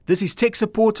This is Tech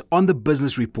Support on the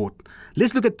Business Report.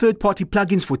 Let's look at third-party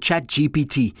plugins for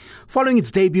ChatGPT. Following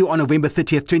its debut on November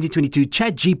 30th, 2022,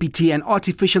 ChatGPT, an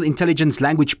artificial intelligence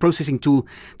language processing tool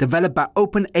developed by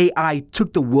OpenAI,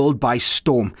 took the world by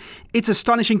storm. Its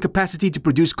astonishing capacity to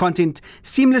produce content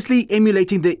seamlessly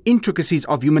emulating the intricacies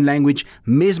of human language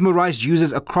mesmerized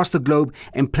users across the globe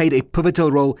and played a pivotal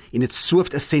role in its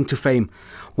swift ascent to fame.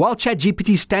 While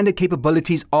ChatGPT's standard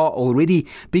capabilities are already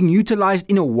being utilized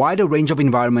in a wider range of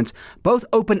environments, both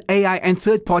OpenAI and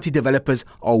third-party developers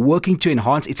are working to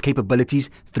enhance its capabilities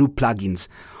through plugins.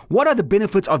 What are the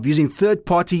benefits of using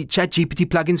third-party ChatGPT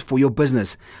plugins for your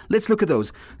business? Let's look at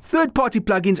those. Third-party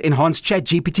plugins enhance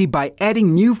ChatGPT by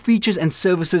adding new features and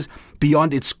services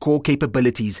beyond its core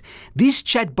capabilities. These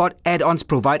chatbot add-ons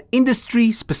provide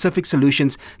industry-specific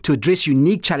solutions to address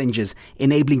unique challenges,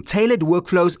 enabling tailored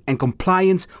workflows and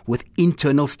compliance with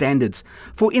internal standards.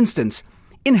 For instance,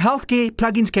 in healthcare,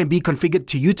 plugins can be configured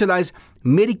to utilize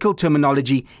medical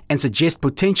terminology and suggest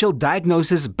potential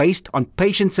diagnosis based on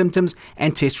patient symptoms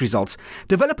and test results.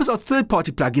 Developers of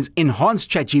third-party plugins enhance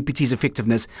ChatGPT's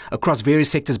effectiveness across various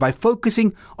sectors by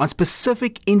focusing on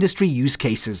specific industry use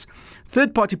cases.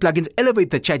 Third-party plugins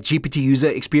elevate the ChatGPT user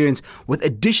experience with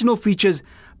additional features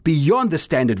beyond the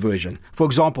standard version. For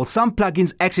example, some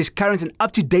plugins access current and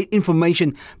up-to-date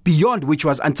information beyond which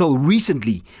was until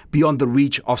recently beyond the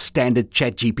reach of standard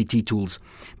ChatGPT tools.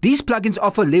 These plugins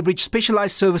offer leverage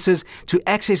specialized services to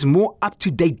access more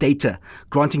up-to-date data,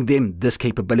 granting them this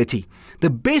capability. The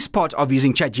best part of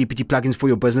using ChatGPT plugins for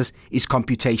your business is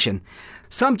computation.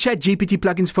 Some ChatGPT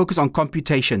plugins focus on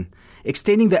computation,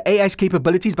 extending the AI's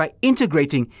capabilities by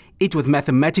integrating it with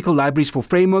mathematical libraries for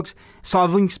frameworks,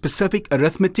 solving specific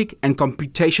arithmetic and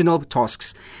computational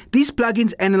tasks. These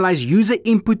plugins analyze user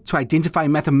input to identify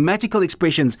mathematical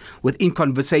expressions within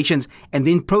conversations and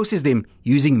then process them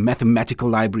using mathematical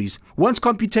libraries. Once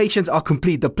computations are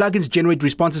complete, the plugins generate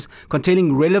responses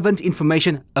containing relevant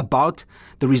information about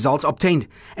the results obtained.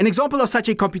 An example of such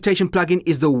a computation plugin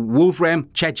is the Wolfram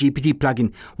ChatGPT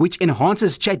plugin, which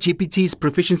enhances ChatGPT's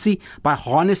proficiency by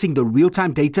harnessing the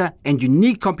real-time data and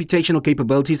unique computational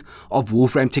capabilities of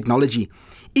Wolfram technology.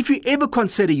 If you ever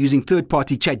consider using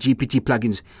third-party ChatGPT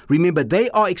plugins, remember they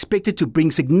are expected to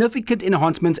bring significant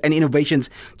enhancements and innovations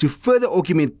to further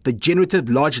augment the generative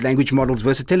large language model's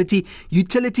versatility,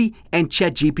 utility, and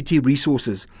ChatGPT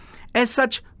resources. As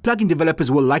such, plugin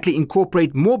developers will likely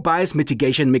incorporate more bias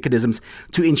mitigation mechanisms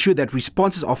to ensure that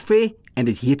responses are fair and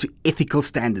adhere to ethical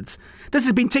standards. This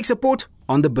has been Tech Support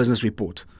on the Business Report.